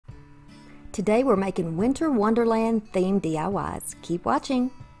Today we're making Winter Wonderland themed DIYs. Keep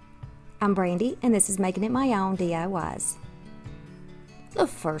watching. I'm Brandy and this is Making It My Own DIYs. The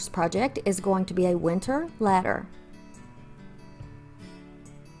first project is going to be a winter ladder.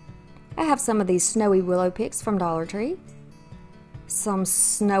 I have some of these snowy willow picks from Dollar Tree. Some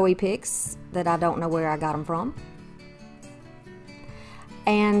snowy picks that I don't know where I got them from.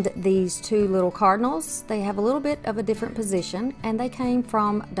 And these two little cardinals, they have a little bit of a different position and they came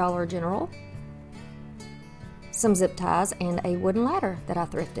from Dollar General. Some zip ties and a wooden ladder that I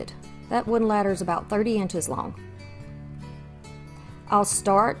thrifted. That wooden ladder is about 30 inches long. I'll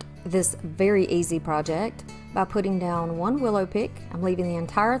start this very easy project by putting down one willow pick. I'm leaving the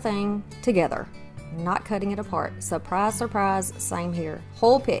entire thing together, not cutting it apart. Surprise, surprise, same here.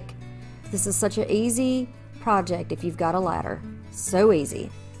 Whole pick. This is such an easy project if you've got a ladder. So easy.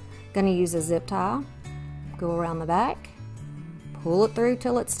 Gonna use a zip tie, go around the back, pull it through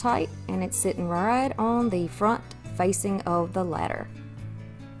till it's tight, and it's sitting right on the front facing of the ladder.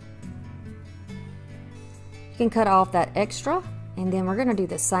 You can cut off that extra, and then we're gonna do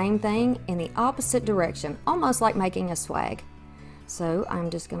the same thing in the opposite direction, almost like making a swag. So I'm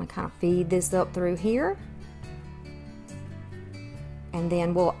just gonna kind of feed this up through here, and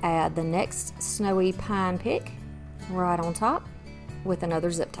then we'll add the next snowy pine pick right on top with another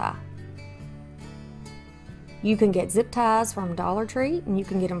zip tie. You can get zip ties from Dollar Tree and you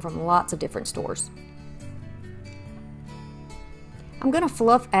can get them from lots of different stores. I'm going to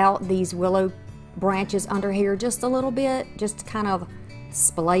fluff out these willow branches under here just a little bit, just to kind of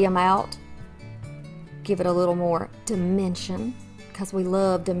splay them out, give it a little more dimension, because we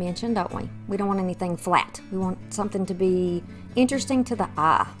love dimension, don't we? We don't want anything flat. We want something to be interesting to the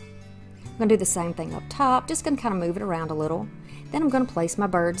eye. I'm going to do the same thing up top, just going to kind of move it around a little. Then I'm going to place my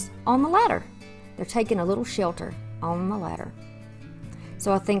birds on the ladder. They're taking a little shelter on the ladder.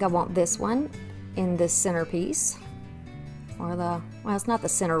 So I think I want this one in this centerpiece, or well, it's not the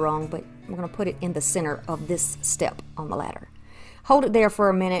center rung, but I'm going to put it in the center of this step on the ladder. Hold it there for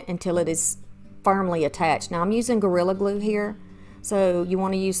a minute until it is firmly attached. Now I'm using Gorilla Glue here, so you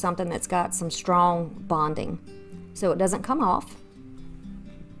want to use something that's got some strong bonding so it doesn't come off.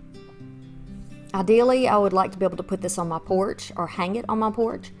 Ideally, I would like to be able to put this on my porch or hang it on my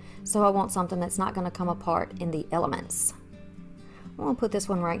porch, so I want something that's not going to come apart in the elements. I'm going to put this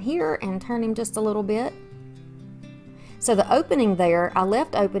one right here and turn him just a little bit. So the opening there, I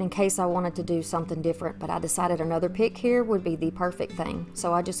left open in case I wanted to do something different, but I decided another pick here would be the perfect thing.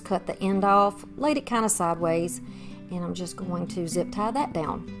 So I just cut the end off, laid it kind of sideways, and I'm just going to zip tie that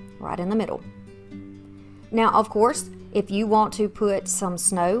down right in the middle. Now, of course, if you want to put some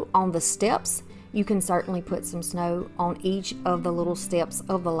snow on the steps, you can certainly put some snow on each of the little steps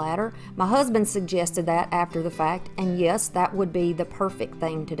of the ladder. My husband suggested that after the fact, and yes, that would be the perfect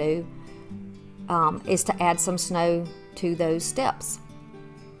thing to do, is to add some snow to those steps.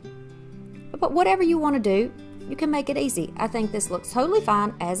 But whatever you want to do, you can make it easy. I think this looks totally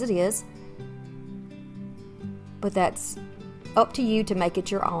fine as it is, but that's up to you to make it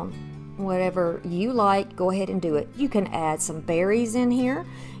your own. Whatever you like, go ahead and do it. You can add some berries in here.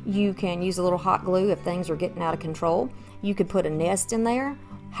 You can use a little hot glue if things are getting out of control. You could put a nest in there.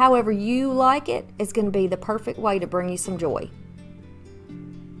 However you like it, it's going to be the perfect way to bring you some joy.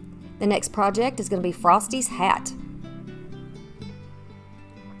 The next project is going to be Frosty's hat.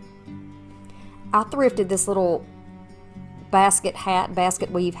 I thrifted this little basket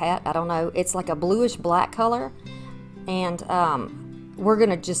weave hat. I don't know. It's like a bluish black color, and we're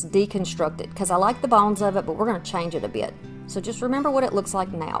going to just deconstruct it because I like the bones of it, but we're going to change it a bit. So just remember what it looks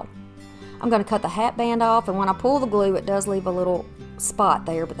like now. I'm going to cut the hat band off, and when I pull the glue, it does leave a little spot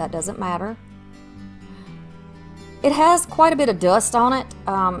there, but that doesn't matter. It has quite a bit of dust on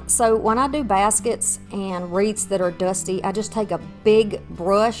it, so when I do baskets and wreaths that are dusty, I just take a big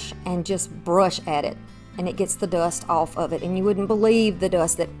brush and just brush at it, and it gets the dust off of it, and you wouldn't believe the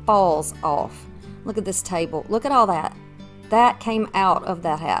dust that falls off. Look at this table. Look at all that. That came out of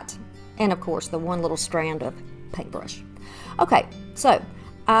that hat, and of course the one little strand of paintbrush. Okay, so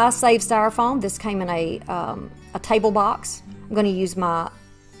I saved styrofoam. This came in a table box. I'm going to use my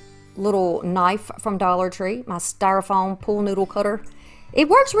little knife from Dollar Tree, my styrofoam pool noodle cutter. It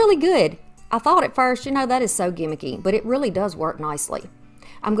works really good. I thought at first, you know, that is so gimmicky, but it really does work nicely.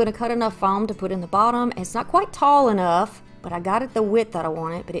 I'm going to cut enough foam to put in the bottom. It's not quite tall enough, but I got it the width that I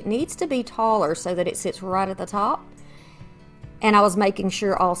want it, but it needs to be taller so that it sits right at the top. And I was making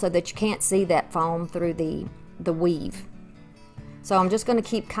sure also that you can't see that foam through the weave. So I'm just going to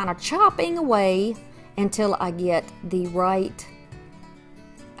keep kind of chopping away until I get the right,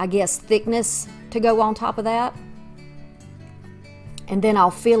 I guess, thickness to go on top of that. And then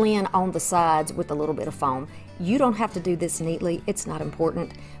I'll fill in on the sides with a little bit of foam. You don't have to do this neatly. It's not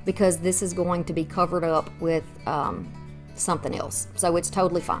important because this is going to be covered up with something else. So it's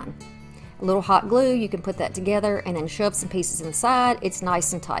totally fine. A little hot glue, you can put that together and then shove some pieces inside. It's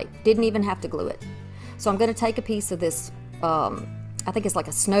nice and tight. Didn't even have to glue it. So I'm going to take a piece of this, I think it's like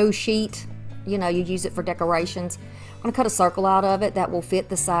a snow sheet. You know, you use it for decorations. I'm going to cut a circle out of it that will fit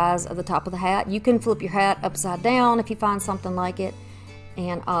the size of the top of the hat. You can flip your hat upside down if you find something like it,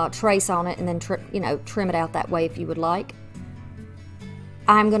 and trace on it and then trim it out that way if you would like.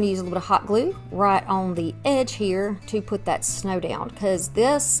 I'm going to use a little bit of hot glue right on the edge here to put that snow down, because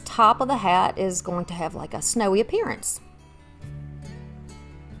this top of the hat is going to have like a snowy appearance.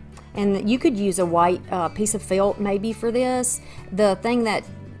 And you could use a white piece of felt maybe for this. The thing that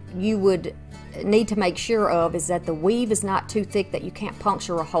you would need to make sure of is that the weave is not too thick that you can't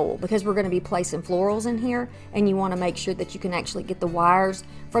puncture a hole, because we're going to be placing florals in here, and you want to make sure that you can actually get the wires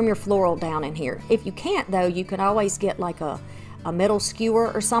from your floral down in here. If you can't though, you can always get like a metal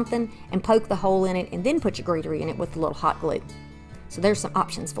skewer or something and poke the hole in it and then put your greenery in it with a little hot glue. So there's some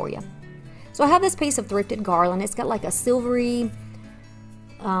options for you. So I have this piece of thrifted garland. It's got like a silvery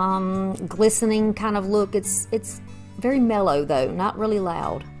glistening kind of look. It's very mellow though, not really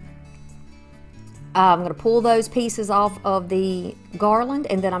loud. I'm going to pull those pieces off of the garland,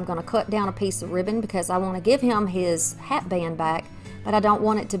 and then I'm going to cut down a piece of ribbon because I want to give him his hat band back, but I don't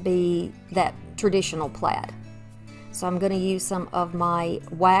want it to be that traditional plaid. So I'm going to use some of my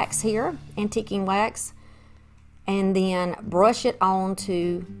wax here, antiquing wax, and then brush it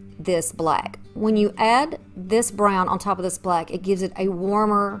onto this black. When you add this brown on top of this black, it gives it a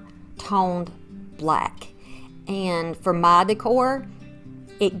warmer toned black. And for my decor,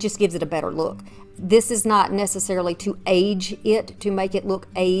 it just gives it a better look. This is not necessarily to age it, to make it look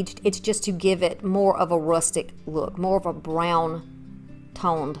aged. It's just to give it more of a rustic look, more of a brown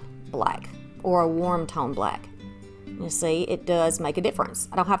toned black or a warm toned black. You see, it does make a difference.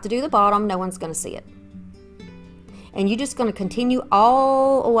 I don't have to do the bottom. No one's going to see it. And you're just going to continue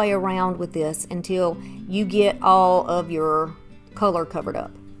all the way around with this until you get all of your color covered up.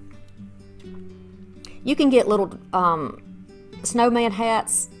 You can get little snowman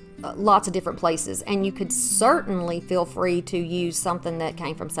hats lots of different places, and you could certainly feel free to use something that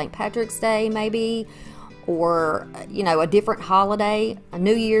came from St. Patrick's Day maybe, or a different holiday, a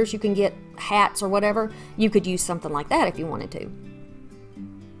New Year's. You can get hats or whatever. You could use something like that if you wanted to.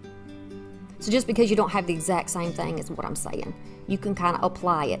 So just because you don't have the exact same thing is what I'm saying, you can kind of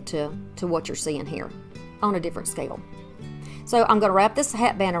apply it to what you're seeing here on a different scale. So I'm going to wrap this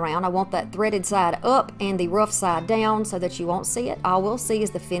hat band around. I want that threaded side up and the rough side down so that you won't see it. All we'll see is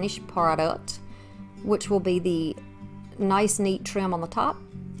the finished product, which will be the nice neat trim on the top.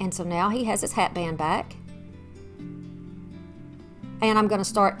 And so now he has his hat band back. And I'm going to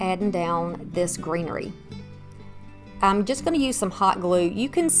start adding down this greenery. I'm just going to use some hot glue. You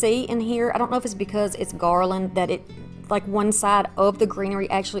can see in here, I don't know if it's because it's garland, that it, like one side of the greenery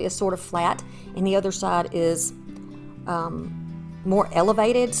actually is sort of flat and the other side is more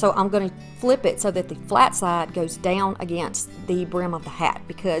elevated. So I'm going to flip it so that the flat side goes down against the brim of the hat,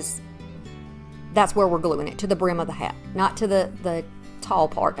 because that's where we're gluing it, to the brim of the hat, not to the tall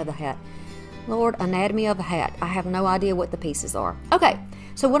part of the hat. Lord, anatomy of a hat. I have no idea what the pieces are. Okay,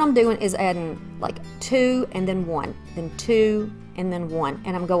 so what I'm doing is adding like 2 and then 1, then 2 and then 1,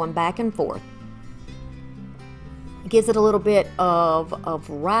 and I'm going back and forth. It gives it a little bit of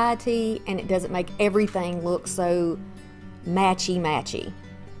variety, and it doesn't make everything look so matchy-matchy.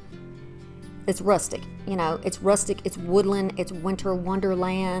 It's rustic, it's rustic, it's woodland, it's winter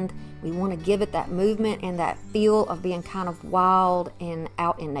wonderland. We want to give it that movement and that feel of being kind of wild and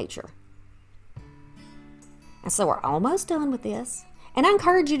out in nature. And so we're almost done with this. And I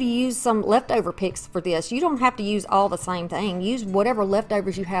encourage you to use some leftover picks for this. You don't have to use all the same thing. Use whatever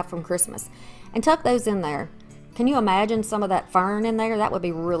leftovers you have from Christmas and tuck those in there. Can you imagine some of that fern in there? That would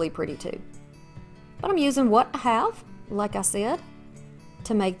be really pretty too. But I'm using what I have, like I said,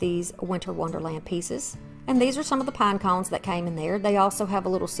 to make these Winter Wonderland pieces. And these are some of the pine cones that came in there. They also have a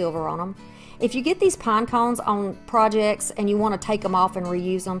little silver on them. If you get these pine cones on projects and you want to take them off and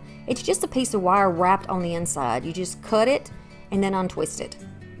reuse them, it's just a piece of wire wrapped on the inside. You just cut it and then untwist it.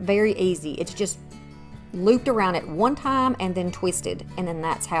 Very easy. It's just looped around it one time and then twisted, and then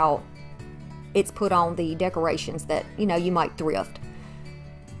that's how it's put on the decorations that you might thrift.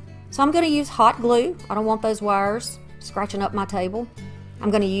 So I'm going to use hot glue. I don't want those wires scratching up my table. I'm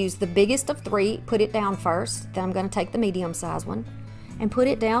going to use the biggest of 3, put it down first, then I'm going to take the medium size one and put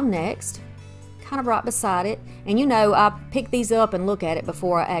it down next, kind of right beside it. And I pick these up and look at it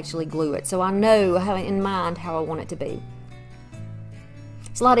before I actually glue it, so I know in mind how I want it to be.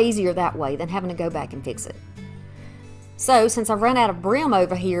 It's a lot easier that way than having to go back and fix it. So since I've run out of brim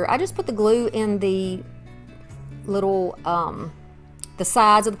over here, I just put the glue in the little the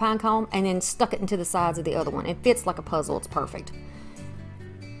sides of the pine cone and then stuck it into the sides of the other one. It fits like a puzzle. It's perfect.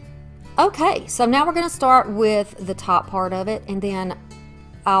 Okay, so now we're going to start with the top part of it, and then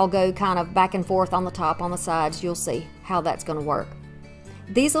I'll go kind of back and forth on the top, on the sides. You'll see how that's going to work.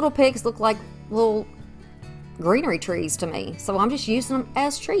 These little pigs look like little greenery trees to me, so I'm just using them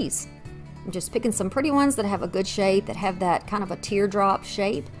as trees. I'm just picking some pretty ones that have a good shape, that have that kind of a teardrop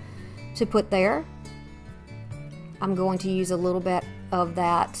shape to put there. I'm going to use a little bit of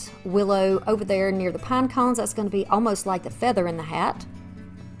that willow over there near the pine cones. That's going to be almost like the feather in the hat.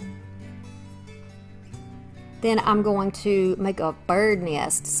 Then I'm going to make a bird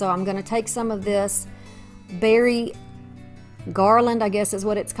nest. So I'm going to take some of this berry garland, I guess is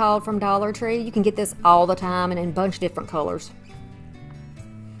what it's called, from Dollar Tree. You can get this all the time and in a bunch of different colors.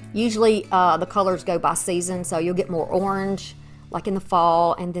 Usually the colors go by season, so you'll get more orange like in the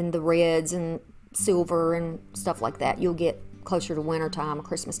fall, and then the reds and silver and stuff like that you'll get closer to winter time or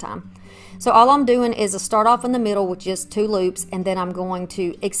Christmas time. So all I'm doing is I start off in the middle with just 2 loops, and then I'm going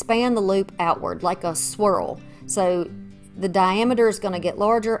to expand the loop outward like a swirl. So the diameter is going to get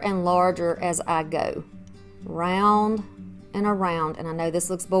larger and larger as I go round and around. And I know this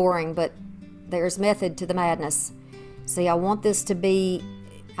looks boring, but there's method to the madness. See, I want this to be,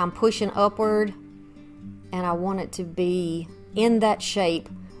 I'm pushing upward, and I want it to be in that shape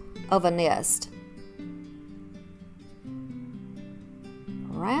of a nest.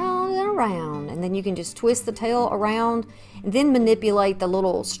 Around and around, and then you can just twist the tail around and then manipulate the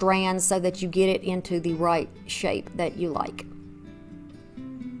little strands so that you get it into the right shape that you like.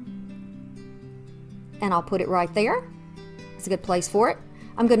 And I'll put it right there. It's a good place for it.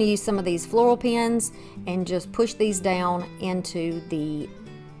 I'm going to use some of these floral pins and just push these down into the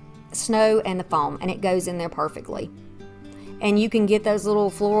snow and the foam, and it goes in there perfectly. And you can get those little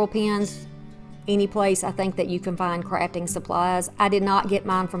floral pins any place I think that you can find crafting supplies. I did not get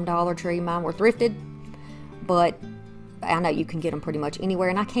mine from Dollar Tree. Mine were thrifted, but I know you can get them pretty much anywhere,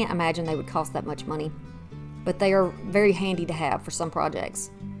 and I can't imagine they would cost that much money. But they are very handy to have for some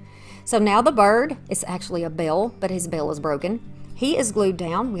projects. So now the bird, it's actually a bell, but his bell is broken. He is glued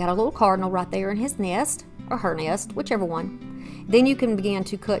down. We got a little cardinal right there in his nest, or her nest, whichever one. Then you can begin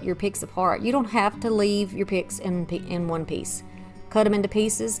to cut your picks apart. You don't have to leave your picks in one piece. Cut them into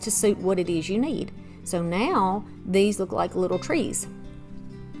pieces to suit what it is you need. So now these look like little trees.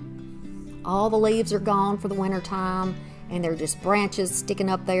 All the leaves are gone for the winter time, and they're just branches sticking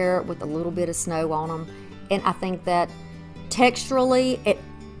up there with a little bit of snow on them. And I think that texturally it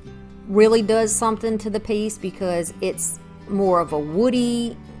really does something to the piece, because it's more of a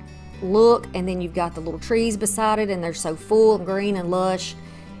woody look, and then you've got the little trees beside it, and they're so full and green and lush,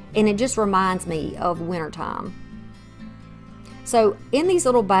 and it just reminds me of wintertime. So in these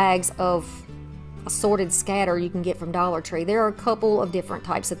little bags of assorted scatter you can get from Dollar Tree, there are a couple of different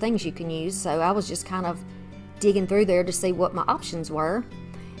types of things you can use. So I was just kind of digging through there to see what my options were,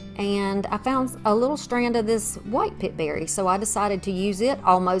 and I found a little strand of this white pitberry, so I decided to use it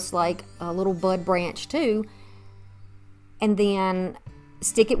almost like a little bud branch too, and then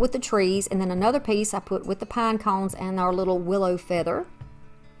stick it with the trees, and then another piece I put with the pine cones and our little willow feather.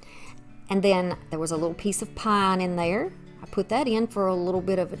 And then there was a little piece of pine in there. I put that in for a little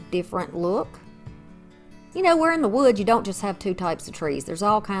bit of a different look. You know, we're in the woods, you don't just have 2 types of trees. There's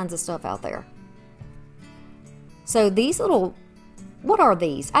all kinds of stuff out there. So these little, what are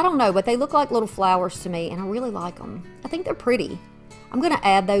these? I don't know, but they look like little flowers to me, and I really like them. I think they're pretty. I'm going to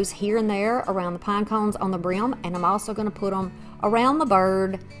add those here and there around the pine cones on the brim, and I'm also going to put them around the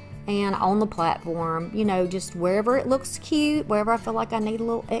bird and on the platform, you know, just wherever it looks cute, wherever I feel like I need a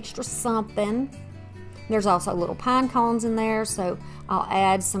little extra something. There's also little pine cones in there, so I'll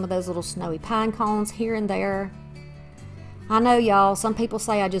add some of those little snowy pine cones here and there. I know, y'all, some people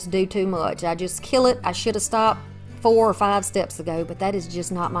say I just do too much. I just kill it. I should have stopped 4 or 5 steps ago, but that is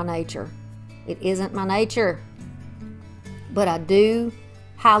just not my nature. It isn't my nature. But I do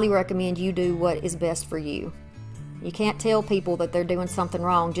highly recommend you do what is best for you. You can't tell people that they're doing something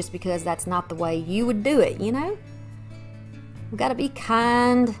wrong just because that's not the way you would do it, you know? We've got to be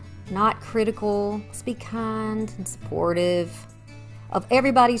kind, not critical. Let's be kind and supportive of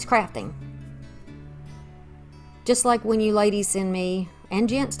everybody's crafting. Just like when you ladies send me, and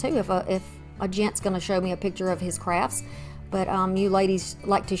gents too, if a gent's going to show me a picture of his crafts, but you ladies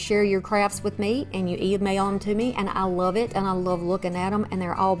like to share your crafts with me, and you email them to me, and I love it, and I love looking at them, and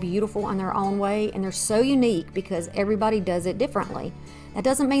they're all beautiful in their own way, and they're so unique because everybody does it differently. That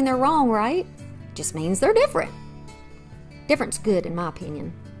doesn't mean they're wrong, right? It just means they're different. Different's good in my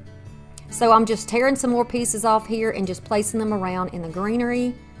opinion. So I'm just tearing some more pieces off here and just placing them around in the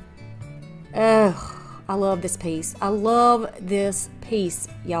greenery. Ugh, I love this piece. I love this piece,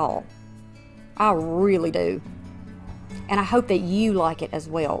 y'all. I really do. And I hope that you like it as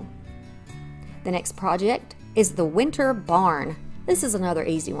well. The next project is the winter barn. This is another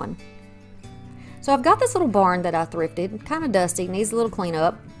easy one. So I've got this little barn that I thrifted, kind of dusty, needs a little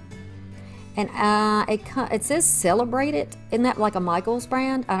cleanup. And it says Celebrate It. Isn't that like a Michaels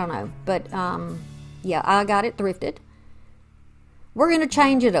brand? I don't know. But yeah, I got it thrifted. We're going to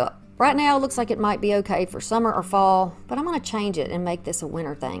change it up. Right now it looks like it might be okay for summer or fall, but I'm going to change it and make this a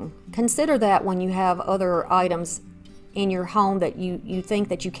winter thing. Consider that when you have other items in your home that you think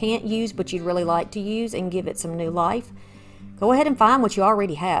that you can't use but you'd really like to use and give it some new life. Go ahead and find what you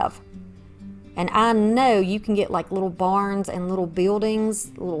already have. And I know you can get like little barns and little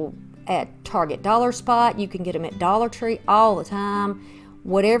buildings, little at Target Dollar Spot. You can get them at Dollar Tree all the time.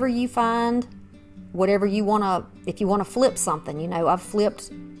 Whatever you find, whatever you want to, if you want to flip something, you know, I've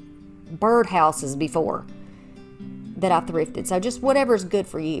flipped birdhouses before that I thrifted. So just whatever's good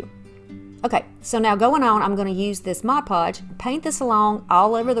for you. Okay, so now going on, I'm going to use this Mod Podge, paint this along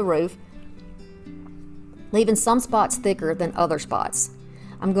all over the roof, leaving some spots thicker than other spots.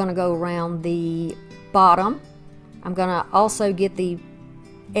 I'm going to go around the bottom. I'm going to also get the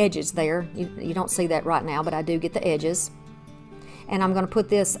edges there. You don't see that right now, but I do get the edges. And I'm going to put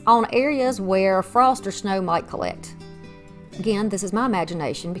this on areas where frost or snow might collect. Again, this is my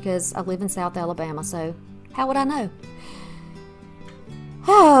imagination because I live in South Alabama, so how would I know?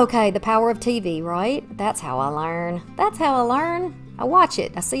 Oh, okay, the power of TV, right? That's how I learn. That's how I learn. I watch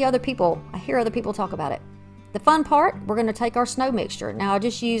it. I see other people. I hear other people talk about it. The fun part, we're going to take our snow mixture. Now, I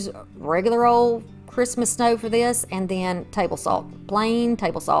just use regular old Christmas snow for this, and then table salt, plain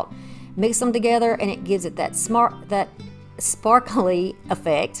table salt. Mix them together, and it gives it that sparkly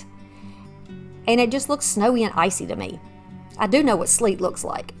effect, and it just looks snowy and icy to me. I do know what sleet looks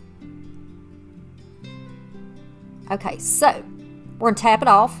like. Okay, so we're gonna tap it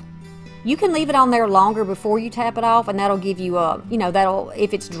off. You can leave it on there longer before you tap it off, and that'll give you a, you know, that'll,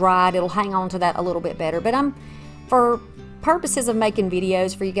 if it's dried, it'll hang on to that a little bit better. But for purposes of making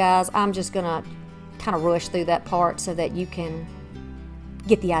videos for you guys, I'm just gonna kind of rush through that part so that you can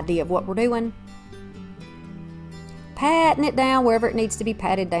get the idea of what we're doing. Patting it down wherever it needs to be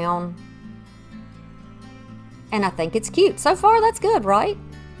patted down. And I think it's cute. So far, that's good, right?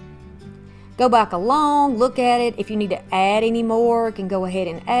 Go back along, look at it. If you need to add any more, you can go ahead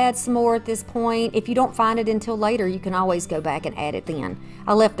and add some more at this point. If you don't find it until later, you can always go back and add it then.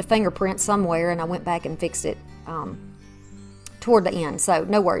 I left a fingerprint somewhere and I went back and fixed it toward the end, so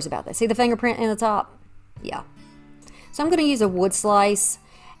no worries about that. See the fingerprint in the top? Yeah. So I'm going to use a wood slice,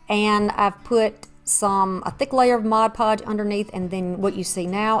 and I've put a thick layer of Mod Podge underneath, and then what you see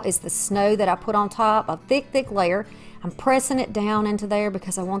now is the snow that I put on top, a thick layer. I'm pressing it down into there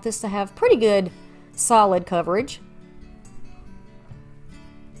because I want this to have pretty good solid coverage.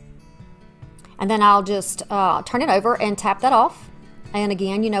 And then I'll just turn it over and tap that off. And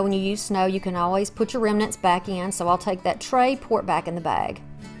again, you know, when you use snow, you can always put your remnants back in. So I'll take that tray, pour it back in the bag.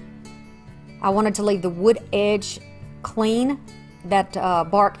 I wanted to leave the wood edge clean, that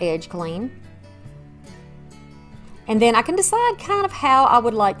bark edge clean. And then I can decide kind of how I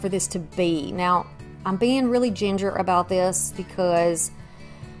would like for this to be. Now, I'm being really ginger about this because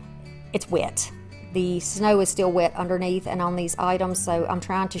it's wet. The snow is still wet underneath and on these items, so I'm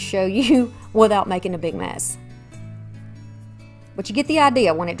trying to show you without making a big mess. But you get the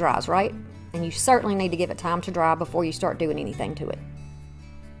idea when it dries, right? And you certainly need to give it time to dry before you start doing anything to it.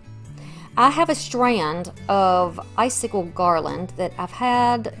 I have a strand of icicle garland that I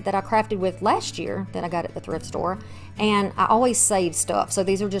crafted with last year that I got at the thrift store, and I always save stuff. So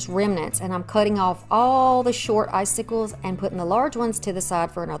these are just remnants, and I'm cutting off all the short icicles and putting the large ones to the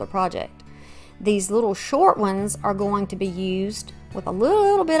side for another project. These little short ones are going to be used with a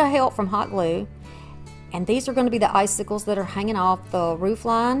little bit of help from hot glue, and these are going to be the icicles that are hanging off the roof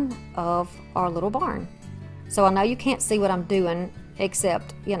line of our little barn. So I know you can't see what I'm doing,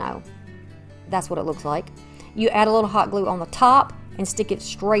 except, you know, that's what it looks like. You add a little hot glue on the top and stick it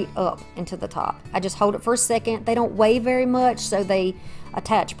straight up into the top. I just hold it for a second. They don't weigh very much, so they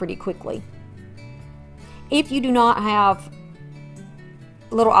attach pretty quickly. If you do not have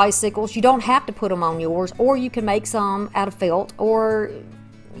little icicles, you don't have to put them on yours, or you can make some out of felt, or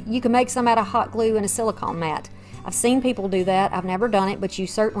you can make some out of hot glue and a silicone mat. I've seen people do that. I've never done it, but you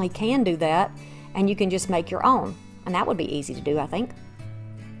certainly can do that, and you can just make your own. And that would be easy to do, I think.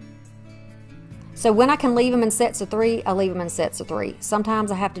 So when I can leave them in sets of 3, I leave them in sets of 3. Sometimes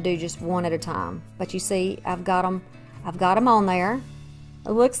I have to do just one at a time. But you see, I've got them I've got them on there.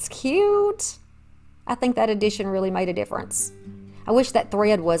 It looks cute. I think that addition really made a difference. I wish that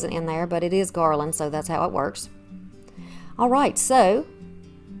thread wasn't in there, but it is garland, so that's how it works. All right, so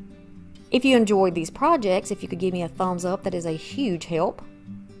if you enjoyed these projects, if you could give me a thumbs up, that is a huge help.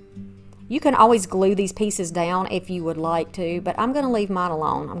 You can always glue these pieces down if you would like to, but I'm going to leave mine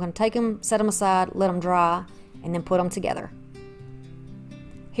alone. I'm going to take them, set them aside, let them dry, and then put them together.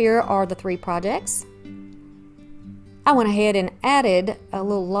 Here are the 3 projects. I went ahead and added a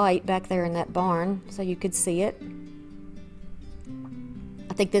little light back there in that barn so you could see it.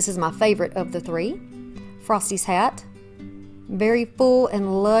 I think this is my favorite of the 3. Frosty's hat. Very full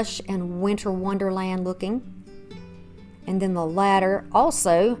and lush and winter wonderland looking. And then the ladder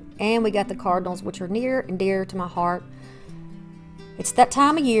also, and we got the cardinals, which are near and dear to my heart. It's that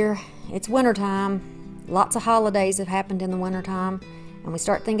time of year. It's winter time. Lots of holidays have happened in the winter time, and we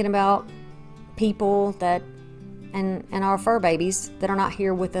start thinking about people that and our fur babies that are not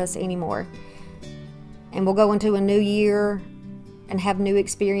here with us anymore. And we'll go into a new year and have new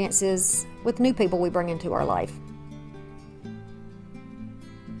experiences with new people we bring into our life.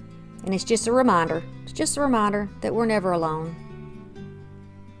 And it's just a reminder. It's just a reminder that we're never alone.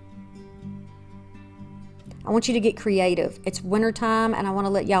 I want you to get creative. It's wintertime, and I want to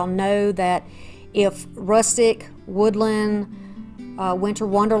let y'all know that if rustic, woodland, winter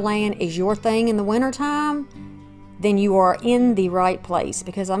wonderland is your thing in the wintertime, then you are in the right place,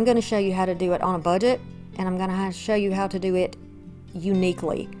 because I'm going to show you how to do it on a budget, and I'm going to show you how to do it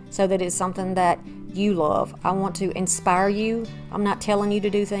uniquely so that it's something that you love. I want to inspire you. I'm not telling you to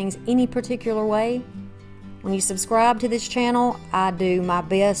do things any particular way. When you subscribe to this channel, I do my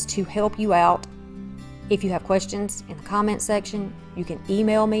best to help you out. If you have questions in the comment section, you can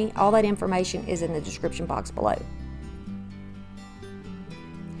email me. All that information is in the description box below.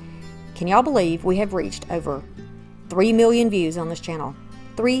 Can y'all believe we have reached over 3 million views on this channel?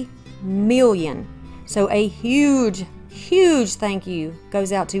 3 million. So a huge thank you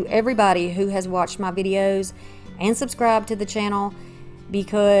goes out to everybody who has watched my videos and subscribed to the channel,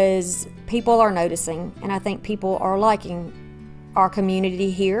 because people are noticing, and I think people are liking our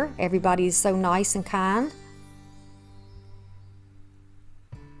community here. Everybody is so nice and kind.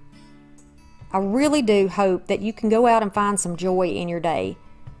 I really do hope that you can go out and find some joy in your day.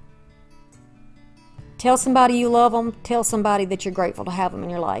 Tell somebody you love them. Tell somebody that you're grateful to have them in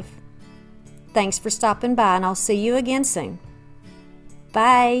your life. Thanks for stopping by, and I'll see you again soon.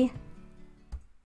 Bye.